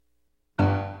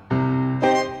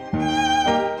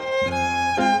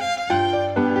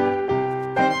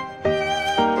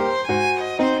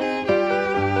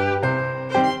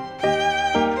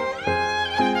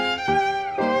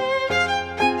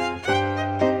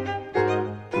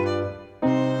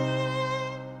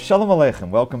Shalom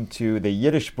Aleichem. Welcome to the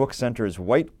Yiddish Book Center's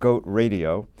White Goat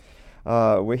Radio.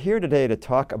 We're here today to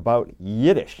talk about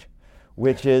Yiddish,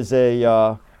 which is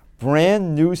a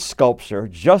brand new sculpture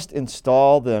just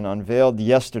installed and unveiled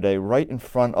yesterday right in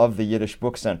front of the Yiddish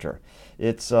Book Center.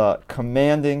 It's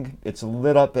commanding, it's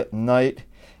lit up at night,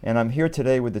 and I'm here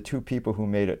today with the two people who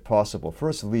made it possible.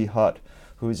 First, Lee Hutt,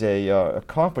 who's a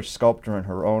accomplished sculptor in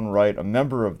her own right, a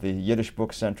member of the Yiddish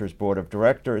Book Center's Board of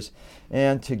Directors,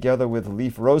 and together with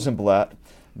Leif Rosenblatt,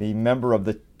 the member of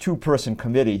the two-person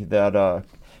committee that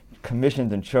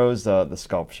commissioned and chose the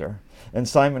sculpture, and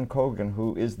Simon Kogan,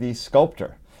 who is the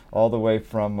sculptor all the way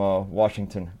from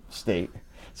Washington State.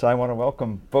 So I want to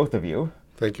welcome both of you.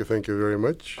 Thank you very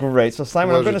much. Great. So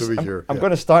Simon, I'm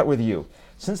going to start with you.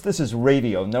 Since this is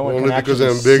radio, no one can actually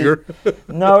Only because I'm bigger?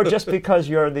 No, just because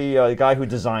you're the guy who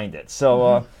designed it.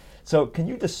 So, so can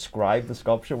you describe the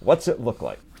sculpture? What's it look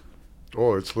like?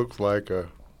 Oh, it looks like a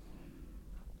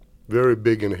very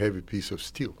big and heavy piece of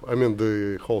steel. I mean,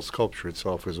 the whole sculpture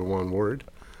itself is one word,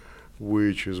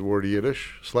 which is word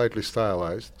Yiddish, slightly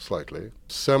stylized,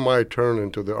 semi-turned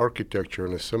into the architecture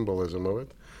and the symbolism of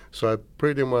it. So I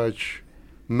pretty much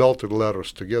melted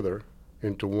letters together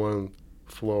into one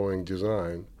flowing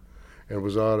design, and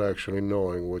without actually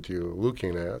knowing what you're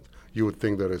looking at, you would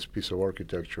think that it's a piece of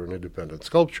architecture, an independent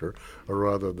sculpture,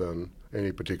 rather than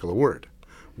any particular word.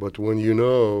 But when you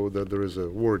know that there is a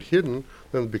word hidden,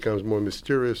 then it becomes more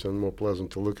mysterious and more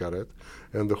pleasant to look at it.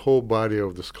 And the whole body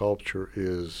of the sculpture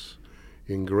is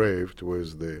engraved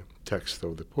with the text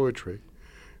of the poetry,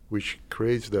 which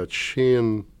creates that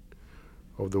sheen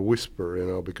of the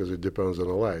whisper, because it depends on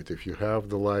the light. If you have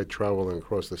the light traveling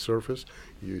across the surface,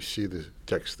 you see the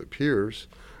text appears,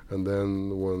 and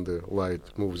then when the light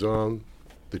moves on,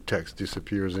 the text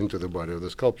disappears into the body of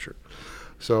the sculpture.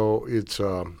 So it's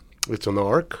an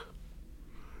arc.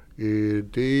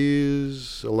 It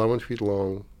is 11 feet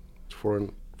long,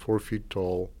 4 feet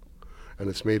tall, and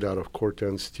it's made out of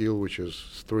Cor-Ten steel, which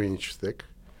is 3 inches thick.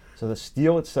 So the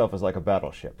steel itself is like a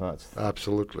battleship, huh?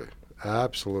 Absolutely.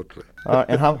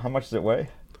 And how much does it weigh?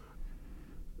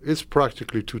 It's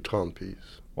practically 2-ton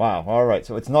piece. Wow, all right.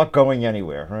 So it's not going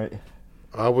anywhere, right?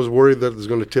 I was worried that it's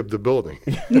going to tip the building.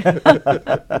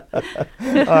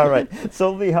 All right.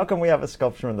 So Lee, how come we have a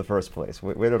sculpture in the first place?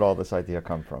 Where did all this idea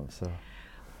come from?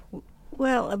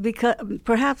 Well,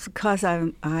 perhaps because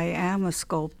I am a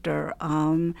sculptor,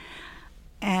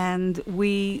 and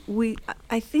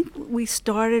I think we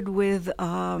started with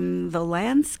the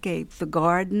landscape, the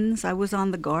gardens. I was on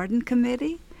the garden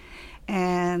committee,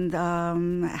 and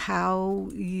how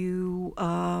you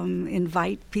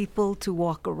invite people to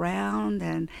walk around,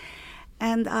 and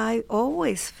I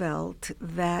always felt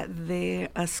that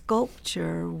a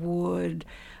sculpture would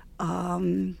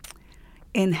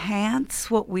enhance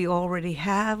what we already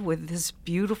have with this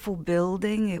beautiful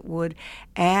building. It would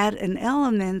add an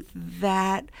element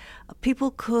that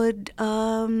people could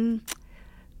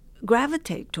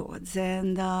gravitate towards.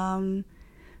 And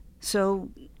so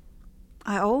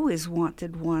I always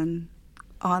wanted one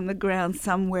on the ground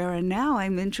somewhere, and now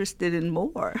I'm interested in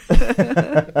more. All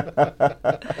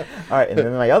right, and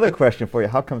then my other question for you,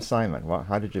 how come Simon?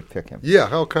 How did you pick him? Yeah,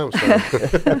 how come Simon?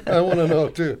 I want to know,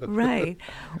 too. Right.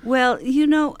 Well,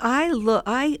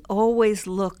 I always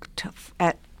looked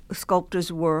at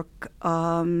sculptors' work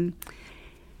and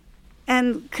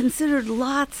considered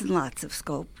lots and lots of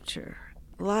sculpture.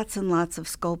 Lots and lots of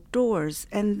sculptors,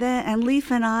 and Leif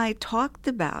and I talked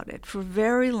about it for a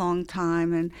very long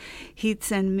time, and he'd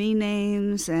send me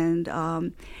names, and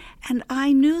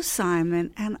I knew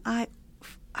Simon, and I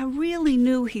really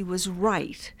knew he was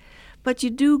right, but you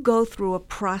do go through a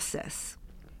process.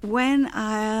 When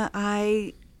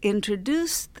I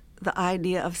introduced the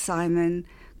idea of Simon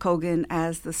Kogan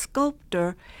as the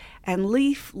sculptor, and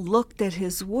Leif looked at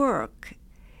his work,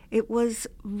 it was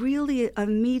really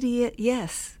immediate,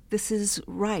 yes, this is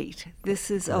right, this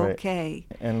is okay.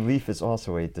 Right. And Leif is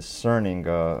also a discerning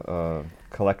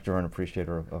collector and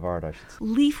appreciator of art, I should say.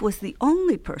 Leif was the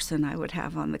only person I would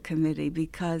have on the committee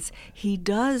because he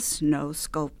does know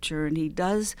sculpture and he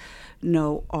does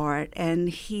know art, and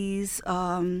he's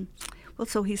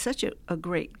he's such a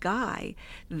great guy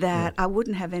that I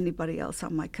wouldn't have anybody else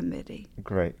on my committee.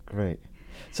 Great.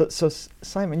 So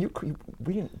Simon,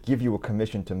 we didn't give you a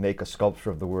commission to make a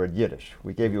sculpture of the word Yiddish.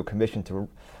 We gave you a commission to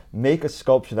make a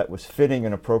sculpture that was fitting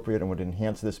and appropriate and would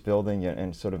enhance this building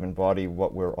and sort of embody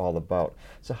what we're all about.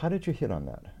 So how did you hit on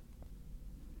that?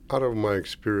 Out of my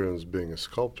experience being a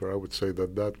sculptor, I would say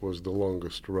that was the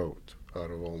longest road out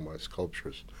of all my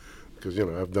sculptures. Because,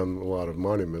 I've done a lot of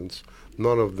monuments.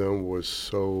 None of them was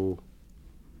so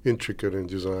intricate in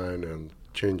design and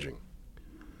changing.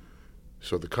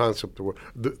 So the concept of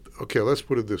okay, let's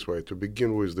put it this way. To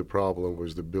begin with, the problem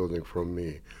was the building from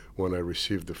me. When I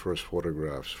received the first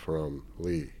photographs from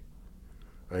Lee,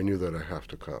 I knew that I have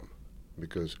to come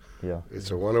because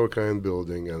it's a one-of-a-kind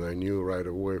building, and I knew right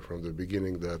away from the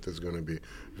beginning that it's going to be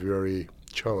very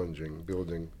challenging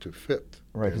building to fit.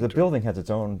 Right, because the building has its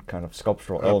own kind of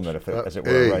sculptural element, as it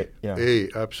were, right? Yeah.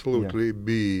 Absolutely. Yeah.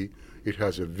 B, it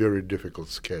has a very difficult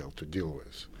scale to deal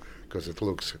with, because it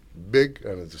looks big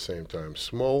and at the same time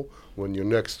small. When you're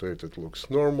next to it, it looks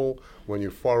normal. When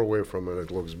you're far away from it,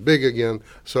 it looks big again.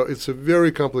 So it's a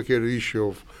very complicated issue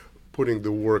of putting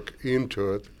the work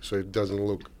into it so it doesn't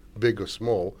look big or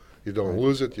small. You don't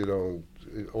lose it, you don't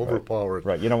overpower it.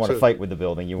 Right, you don't want to fight with the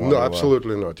building. You want no,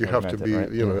 absolutely not. You have to be, right?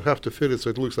 you have to fit it so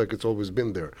it looks like it's always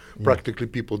been there. Practically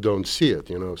people don't see it,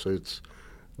 so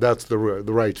that's the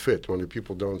right fit when the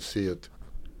people don't see it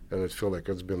and it feel like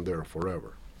it's been there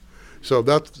forever. So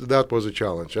that was a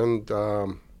challenge, and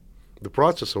the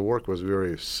process of work was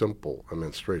very simple.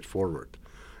 Straightforward.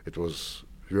 It was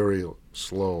very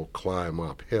slow climb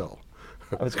uphill.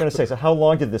 I was going to say, so how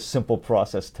long did this simple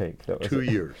process take? 2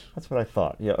 years. That's what I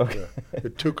thought. Yeah. Okay. Yeah.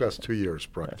 It took us 2 years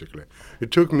practically.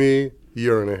 It took me a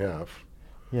year and a half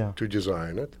to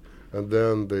design it, and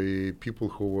then the people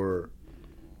who were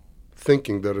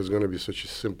thinking that it's going to be such a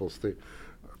simple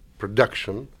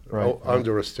production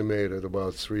underestimated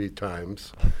about 3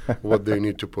 times what they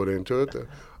need to put into it.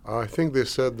 I think they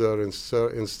said that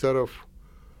instead of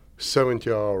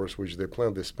 70 hours, which they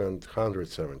planned, they spent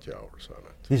 170 hours on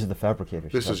it. These are the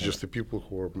fabricators. This is just the people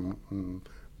who are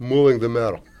mulling the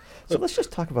metal. So let's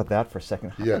just talk about that for a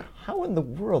second. How in the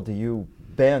world do you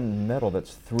bend metal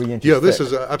that's 3 inches thick? This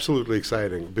is absolutely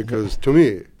exciting because to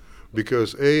me,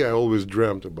 I always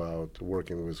dreamt about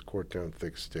working with Cor-Ten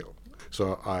thick steel.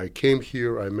 So I came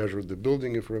here, I measured the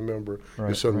building, if you remember.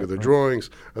 You sent me the drawings,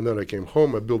 and then I came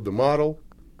home, I built the model,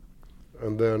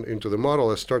 and then into the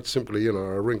model I start simply, I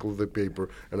wrinkle the paper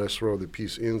and I throw the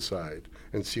piece inside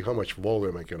and see how much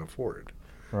volume I can afford.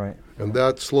 Right. And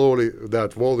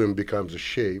that volume becomes a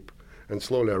shape, and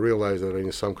slowly I realize that I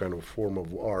need some kind of form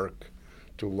of arc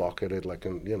to lock at it, like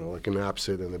an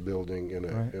apsid in a building, in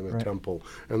a temple.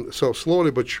 And so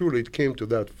slowly but surely it came to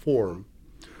that form.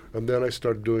 And then I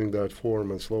start doing that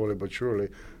form, and slowly but surely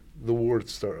the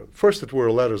words started. First it were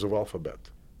letters of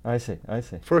alphabet. I see.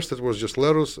 First it was just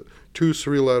letters, 2,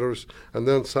 3 letters, and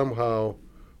then somehow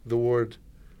the word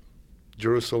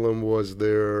Jerusalem was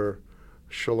there,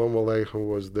 Shalom Aleichem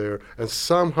was there, and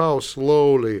somehow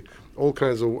slowly all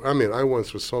kinds of, I went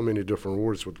through so many different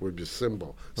words which would be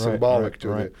symbolic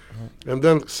to it. And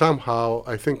then somehow,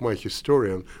 I think my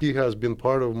historian, he has been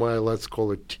part of my, let's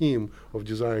call it, team of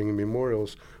designing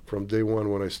memorials from day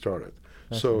one when I started.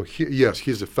 So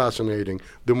he's a fascinating,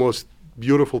 the most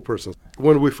beautiful person.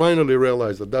 When we finally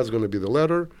realized that that's going to be the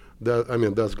letter,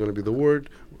 that's going to be the word,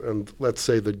 and let's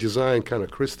say the design kind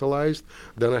of crystallized,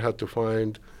 then I had to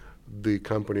find the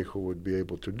company who would be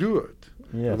able to do it.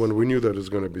 Yes. When we knew that it's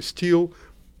going to be steel,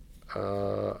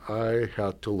 I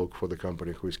had to look for the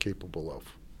company who is capable of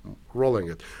rolling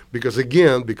it. Because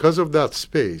again, because of that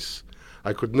space,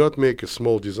 I could not make a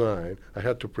small design. I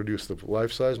had to produce the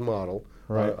life-size model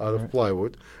out of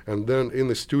plywood, and then in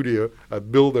the studio, I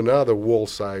build another wall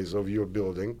size of your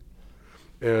building,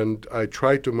 and I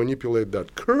try to manipulate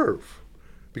that curve,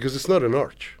 because it's not an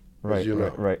arch. Right.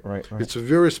 It's a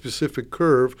very specific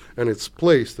curve, and it's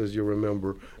placed, as you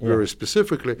remember, very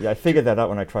specifically. Yeah, I figured that out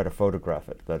when I tried to photograph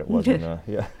it, that it wasn't,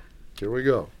 Here we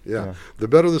go. Yeah. The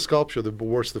better the sculpture, the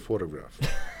worse the photograph.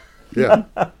 Yeah.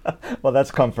 Well, that's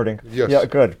comforting. Yes. Yeah,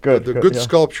 good. The good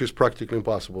sculpture is practically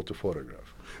impossible to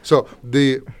photograph. So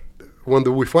when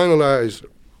we finalize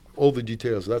all the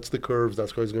details, that's the curves,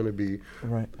 that's how it's going to be.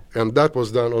 Right. And that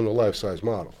was done on a life-size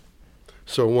model.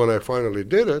 So when I finally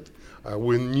did it,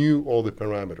 we knew all the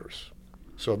parameters.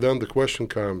 So then the question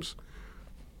comes,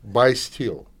 buy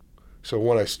steel. So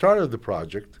when I started the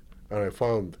project and I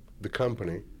found the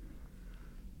company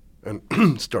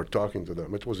and start talking to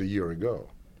them, it was a year ago.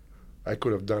 I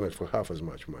could have done it for half as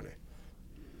much money.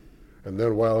 And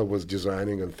then while I was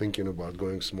designing and thinking about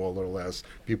going smaller, less,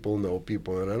 people know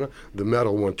people, and the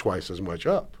metal went twice as much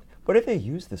up. What do they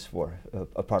use this for,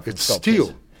 apart from it's sculptures?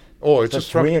 Steel. Oh, it's a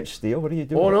 3-inch steel? What do you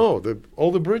do? Oh, no.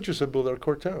 All the bridges are built are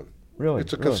Cor-Ten. Really?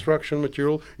 It's a construction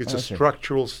material. It's a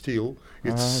structural steel.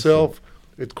 Itself,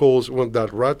 it calls, when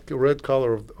that red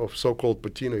color of so-called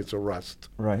patina, it's a rust.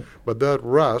 Right. But that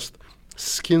rust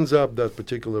skins up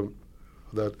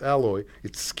that alloy.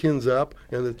 It skins up,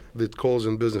 and it calls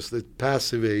in business, it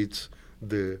passivates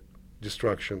the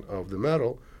destruction of the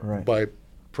metal by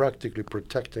practically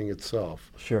protecting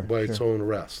itself by its own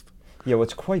rust. Yeah, well,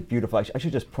 it's quite beautiful. I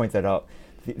should just point that out.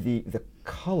 The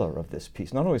color of this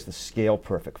piece, not only is the scale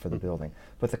perfect for the building,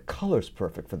 but the color's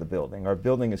perfect for the building. Our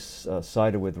building is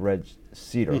sided with red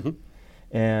cedar,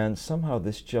 and somehow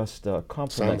this just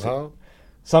complements it.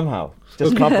 Somehow,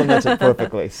 just complements it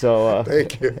perfectly. So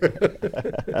thank you.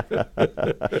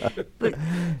 But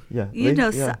yeah, you know,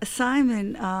 yeah.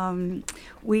 Simon,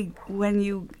 when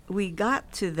we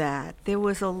got to that, there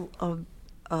was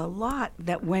a lot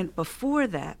that went before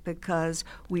that, because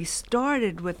we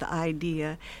started with the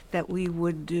idea that we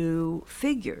would do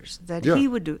figures, that he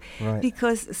would do. Right.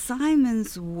 Because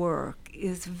Simon's work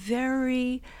is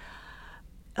very,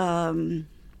 let's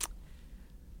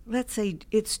say,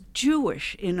 it's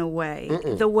Jewish in a way.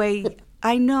 The way,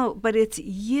 I know, but it's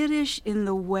Yiddish in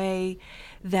the way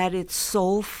that it's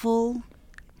soulful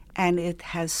and it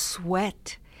has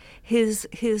sweat. His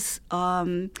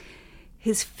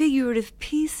figurative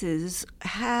pieces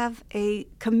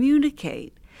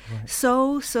communicate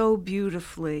so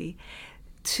beautifully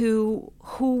to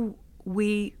who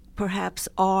we perhaps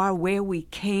are, where we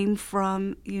came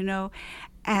from, you know.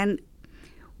 And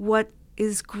what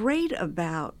is great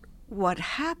about what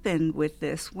happened with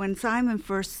this, when Simon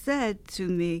first said to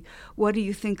me, "What do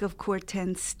you think of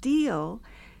Cor-Ten steel?"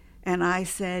 And I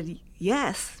said,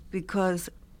 yes, because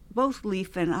both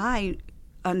Leif and I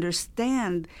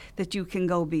understand that you can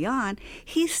go beyond.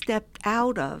 He stepped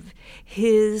out of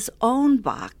his own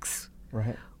box,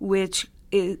 which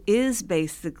is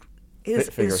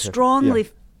strongly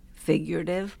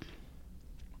figurative,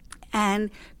 and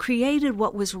created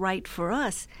what was right for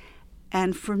us.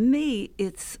 And for me,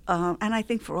 it's and I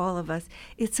think for all of us,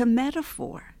 it's a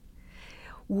metaphor.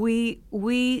 We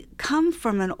come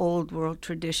from an old world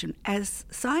tradition, as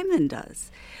Simon does,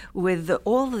 with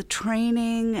all the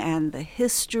training and the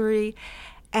history,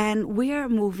 and we're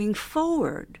moving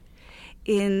forward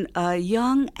in a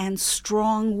young and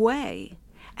strong way.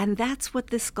 And that's what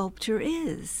this sculpture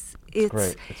is. It's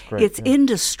great. It's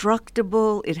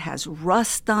indestructible. It has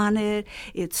rust on it.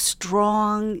 It's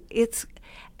strong. It's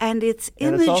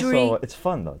imagery. It's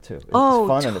fun though too. It's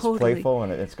fun and totally. It's playful,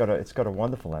 and it's got a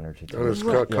wonderful energy to it.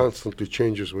 And it constantly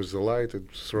changes with the light.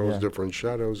 It throws different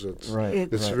shadows. It's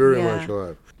It's very much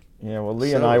alive. Yeah, well,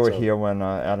 Lee and I were here when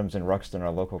Adams and Ruxton,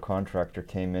 our local contractor,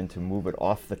 came in to move it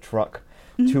off the truck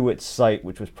to its site,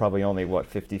 which was probably only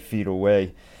 50 feet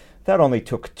away. That only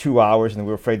took 2 hours, and we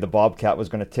were afraid the Bobcat was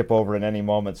going to tip over at any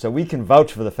moment. So we can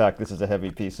vouch for the fact this is a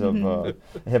heavy piece of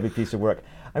work.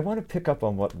 I want to pick up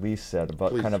on what Lee said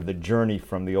about kind of the journey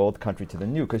from the old country to the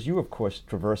new, because you, of course,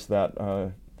 traversed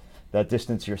that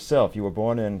distance yourself. You were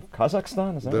born in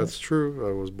Kazakhstan, is that That's true.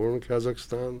 I was born in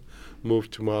Kazakhstan,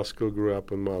 moved to Moscow, grew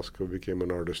up in Moscow, became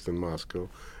an artist in Moscow,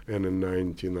 and in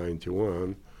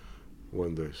 1991,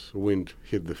 when this wind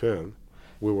hit the fan,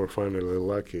 we were finally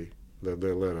lucky that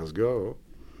they let us go.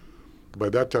 By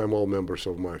that time, all members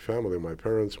of my family, my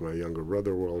parents, my younger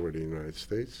brother, were already in the United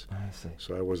States. I see.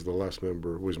 So I was the last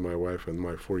member with my wife and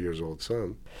my 4-year-old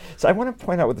son. So I want to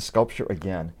point out with the sculpture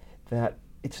again that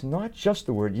it's not just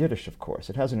the word Yiddish, of course.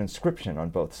 It has an inscription on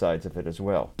both sides of it as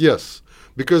well. Yes,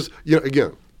 because,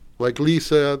 again, like Lee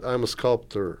said, I'm a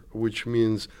sculptor, which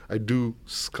means I do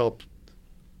sculpt.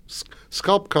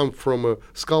 Sculpt comes from a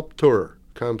sculptor.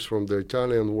 Comes from the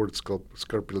Italian word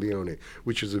scarpiglione,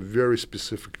 which is a very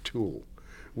specific tool,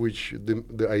 which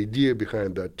the idea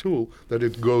behind that tool, that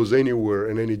it goes anywhere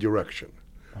in any direction,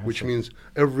 which means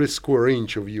every square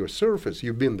inch of your surface,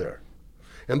 you've been there.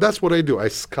 And that's what I do. I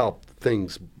sculpt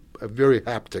things, a very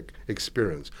haptic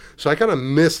experience. So I kind of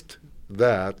missed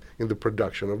that in the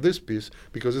production of this piece,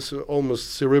 because it's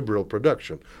almost cerebral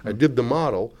production. I did the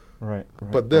model,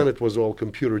 but then it was all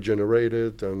computer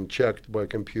generated and checked by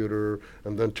computer,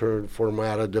 and then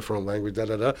formatted, different language,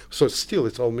 So still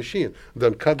it's all machine.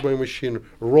 Then cut by machine,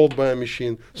 rolled by a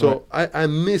machine. So I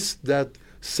missed that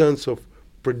sense of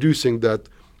producing that.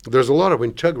 There's a lot of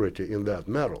integrity in that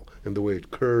metal, in the way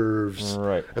it curves.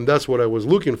 And that's what I was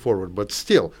looking forward. But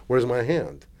still, where's my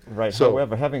hand? Right. So,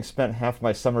 however, having spent half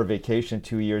my summer vacation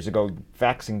 2 years ago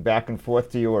faxing back and forth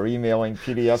to you or emailing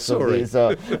PDFs of these,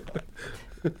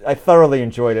 I thoroughly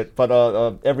enjoyed it, but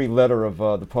every letter of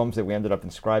the poems that we ended up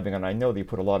inscribing, and I know that you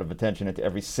put a lot of attention into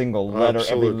every single letter,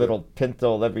 every little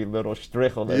pintel, every little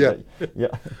strichel.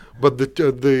 But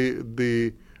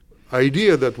the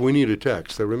idea that we need a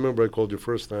text, I remember I called you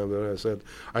first time that I said,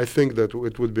 I think that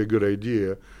it would be a good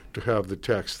idea to have the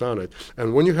text on it.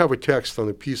 And when you have a text on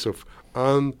a piece of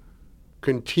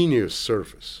uncontinuous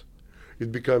surface,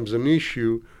 it becomes an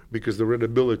issue, because the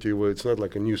readability, well, it's not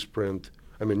like a newspaper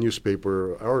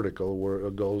article where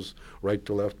it goes right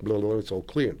to left, blah, blah, it's all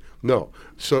clean. No.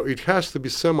 So it has to be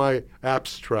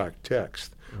semi-abstract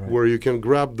text. where you can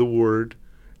grab the word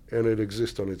and it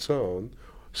exists on its own.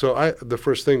 So the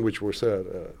first thing which was said,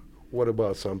 what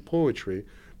about some poetry?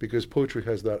 Because poetry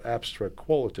has that abstract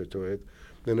quality to it,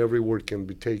 then every word can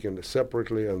be taken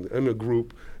separately and in a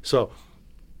group. So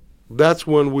that's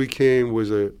when we came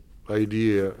with an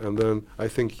idea, and then I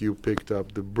think you picked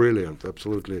up the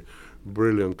absolutely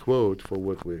brilliant quote for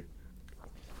what we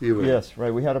even Yes,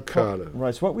 right. We had a poem.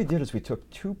 Right. So what we did is we took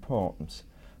two poems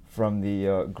from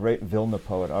the great Vilna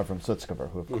poet Avram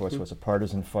Sutzkever, who of course was a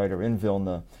partisan fighter in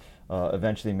Vilna,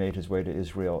 eventually made his way to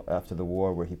Israel after the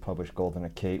war, where he published Golden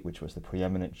Kate, which was the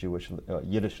preeminent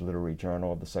Yiddish literary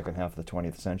journal of the second half of the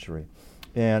 20th century.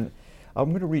 And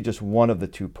I'm going to read just one of the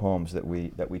two poems that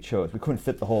we chose. We couldn't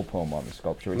fit the whole poem on the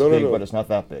sculpture. It's big, but it's not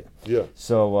that big. Yeah.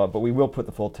 So, but we will put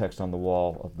the full text on the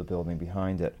wall of the building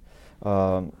behind it.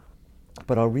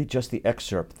 But I'll read just the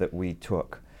excerpt that we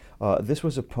took. This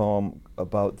was a poem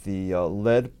about the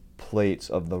lead plates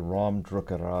of the Ram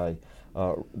Druckerei.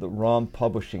 The Ram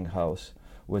Publishing House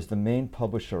was the main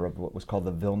publisher of what was called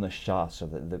the Vilna Shas, or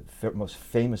the most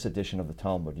famous edition of the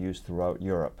Talmud used throughout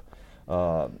Europe.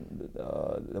 That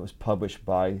was published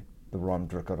by the Ram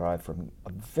Druckerei for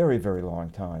a very, very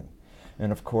long time.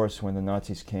 And of course, when the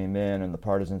Nazis came in and the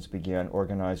partisans began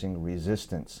organizing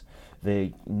resistance,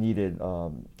 they needed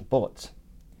bullets.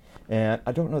 And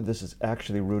I don't know if this is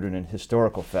actually rooted in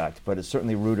historical fact, but it's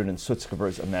certainly rooted in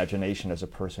Sutzkever's imagination as a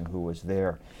person who was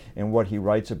there. And what he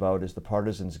writes about is the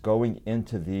partisans going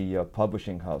into the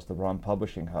publishing house, the Ram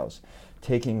Publishing House,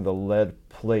 taking the lead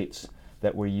plates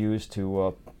that were used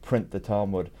to print the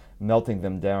Talmud, melting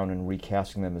them down and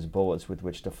recasting them as bullets with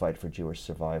which to fight for Jewish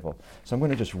survival. So I'm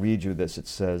going to just read you this. It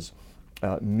says,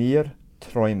 Mir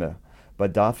träume,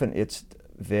 bedarfen jetzt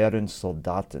wären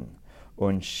Soldaten,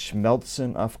 und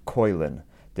schmelzen auf Keulen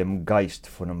dem Geist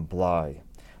von dem Blei.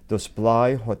 Das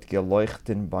Blei hat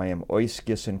geleuchten beim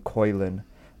Ausgissen Keulen,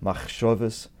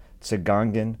 Machschoves,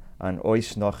 zugangen an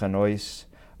Eus noch an Eus,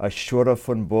 a Schure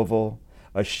von Bovel,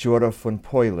 a Schure von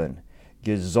Peulen,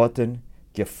 gesotten,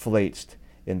 gefläzt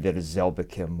in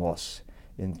derselbeke Moss.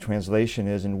 In translation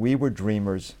is, and we were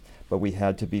dreamers, but we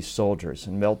had to be soldiers,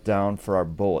 and melt down for our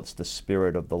bullets the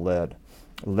spirit of the lead.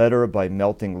 Letter by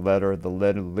melting letter, the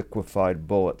lead liquefied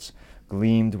bullets,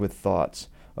 gleamed with thoughts,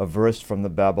 a verse from the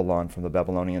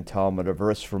Babylonian Talmud, a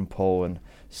verse from Poland,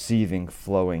 seething,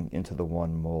 flowing into the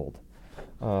one mold.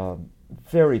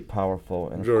 Very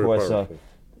powerful, and of course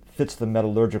fits the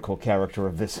metallurgical character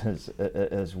of this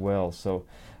as well. So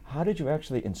how did you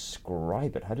actually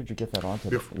inscribe it? How did you get that onto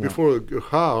Before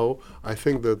how, I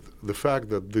think that the fact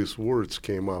that these words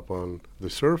came up on the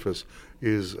surface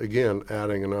is, again,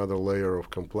 adding another layer of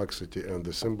complexity and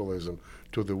the symbolism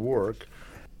to the work.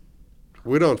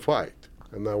 We don't fight,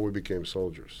 and now we became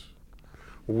soldiers.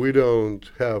 We don't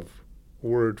have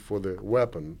word for the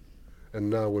weapon, and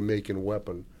now we're making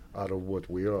weapon out of what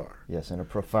we are. Yes, and a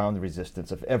profound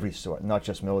resistance of every sort, not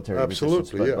just military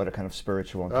resistance, but a kind of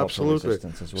spiritual and cultural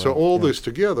resistance as well. So all this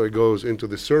together goes into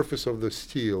the surface of the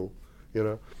steel,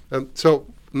 And so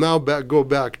now go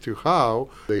back to how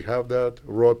they have that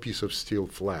raw piece of steel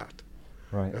flat.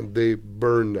 Right. And they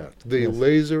burn that. They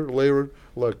layer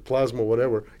like plasma,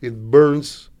 whatever. It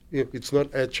burns. It's not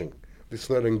etching. It's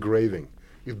not engraving.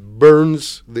 It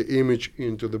burns the image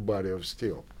into the body of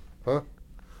steel. Huh?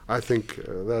 I think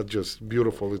that's just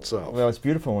beautiful itself. Well, it's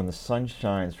beautiful when the sun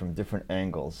shines from different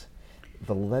angles.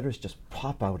 The letters just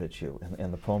pop out at you,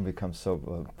 and the poem becomes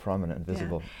so prominent and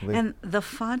visible. Yeah. And the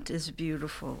font is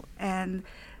beautiful. And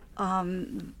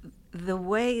the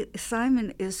way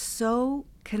Simon is so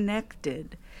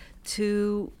connected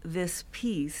to this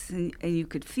piece, and you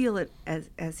could feel it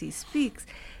as he speaks,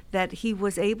 that he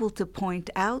was able to point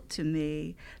out to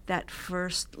me that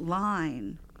first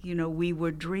line, we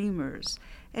were dreamers.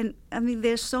 And I mean,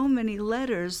 there's so many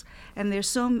letters, and there's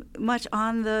so much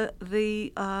on the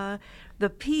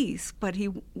piece, but he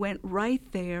went right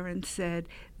there and said,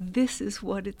 "This is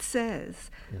what it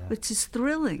says," which is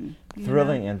thrilling.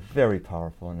 Thrilling and very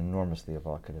powerful and enormously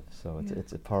evocative. So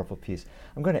it's a powerful piece.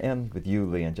 I'm going to end with you,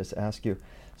 Lee, and just ask you.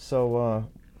 So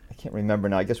I can't remember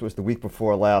now. I guess it was the week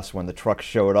before last when the truck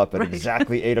showed up at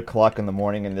exactly 8 o'clock in the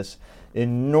morning in this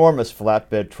enormous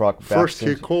flatbed truck. First,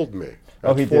 he called me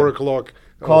at he 4 did. o'clock.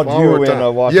 Called you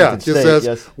in Washington State. He says,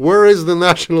 yes. "Where is the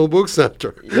National Book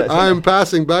Center?" Yes. I'm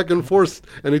passing back and forth,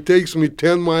 and it takes me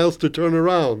 10 miles to turn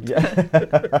around.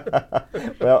 Yeah.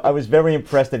 Well, I was very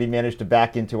impressed that he managed to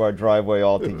back into our driveway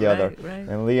altogether. Right.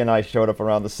 And Lee and I showed up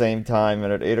around the same time,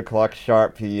 and at 8 o'clock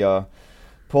sharp, he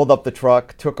pulled up the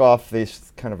truck, took off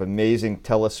this kind of amazing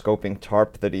telescoping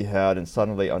tarp that he had, and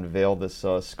suddenly unveiled this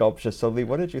sculpture. So, Lee,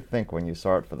 what did you think when you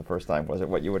saw it for the first time? Was it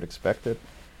what you had expected?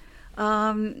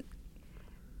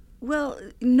 Well,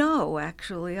 no,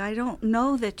 actually. I don't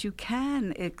know that you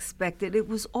can expect it. It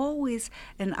was always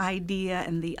an idea,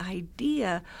 and the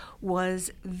idea was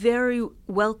very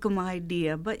welcome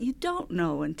idea, but you don't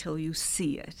know until you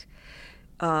see it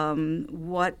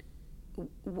what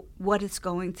it's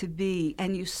going to be,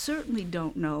 and you certainly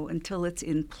don't know until it's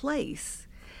in place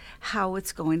how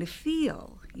it's going to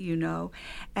feel, you know.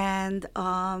 And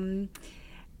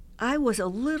I was a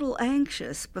little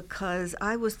anxious because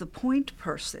I was the point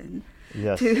person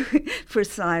for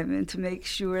Simon to make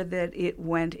sure that it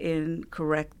went in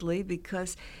correctly,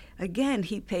 because again,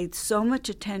 he paid so much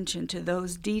attention to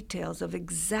those details of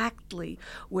exactly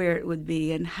where it would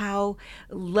be and how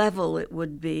level it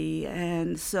would be.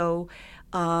 And so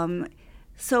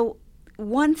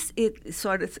once it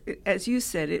sort of, as you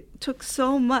said, it took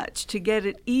so much to get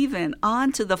it even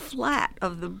onto the flat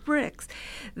of the bricks.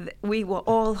 We were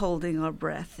all holding our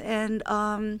breath. And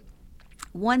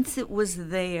once it was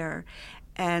there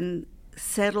and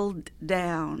settled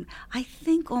down, I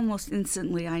think almost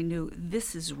instantly I knew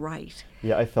this is right.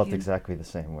 Yeah, I felt exactly the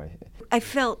same way. I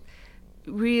felt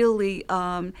really,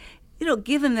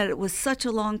 given that it was such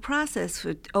a long process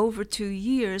for over 2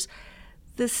 years,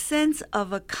 the sense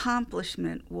of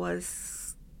accomplishment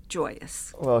was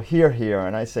joyous. Well, here,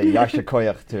 and I say yasher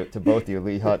koyach to both of you,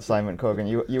 Lee Hutt, Simon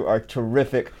Kogan. You are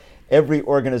terrific. Every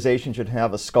organization should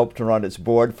have a sculptor on its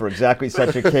board for exactly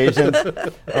such occasions.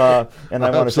 And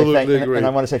I want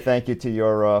to say thank you to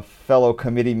your fellow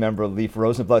committee member, Leif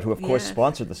Rosenblatt, who of course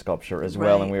sponsored the sculpture as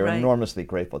well, and we are enormously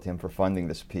grateful to him for funding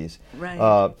this piece.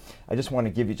 I just want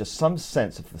to give you just some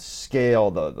sense of the scale,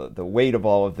 the weight of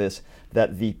all of this,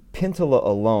 that the pintala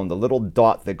alone, the little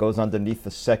dot that goes underneath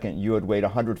the second yud, weighed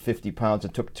 150 pounds.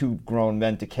 It took 2 grown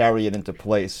men to carry it into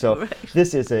place. So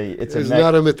this is it's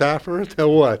not a metaphor.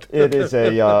 Tell what?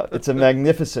 It's a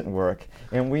magnificent work,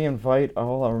 and we invite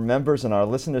all our members and our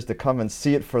listeners to come and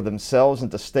see it for themselves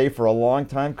and to stay for a long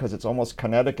time, because it's almost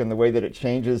kinetic in the way that it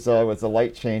changes as the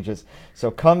light changes.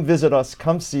 So come visit us,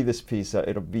 come see this piece.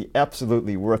 It'll be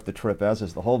absolutely worth the trip, as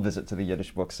is the whole visit to the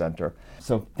Yiddish Book Center.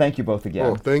 So thank you both again.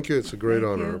 Oh, thank you. It's a great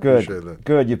honor. Good. Appreciate that.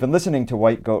 Good. You've been listening to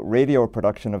White Goat Radio, a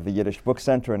production of the Yiddish Book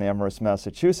Center in Amherst,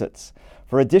 Massachusetts.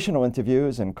 For additional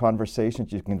interviews and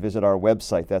conversations, you can visit our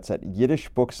website. That's at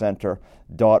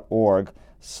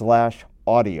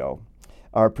yiddishbookcenter.org/audio.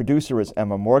 Our producer is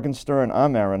Emma Morgenstern.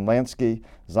 I'm Aaron Lansky.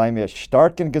 Sei mir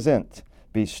stark und gesinnt.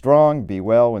 Be strong, be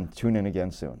well, and tune in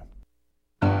again soon.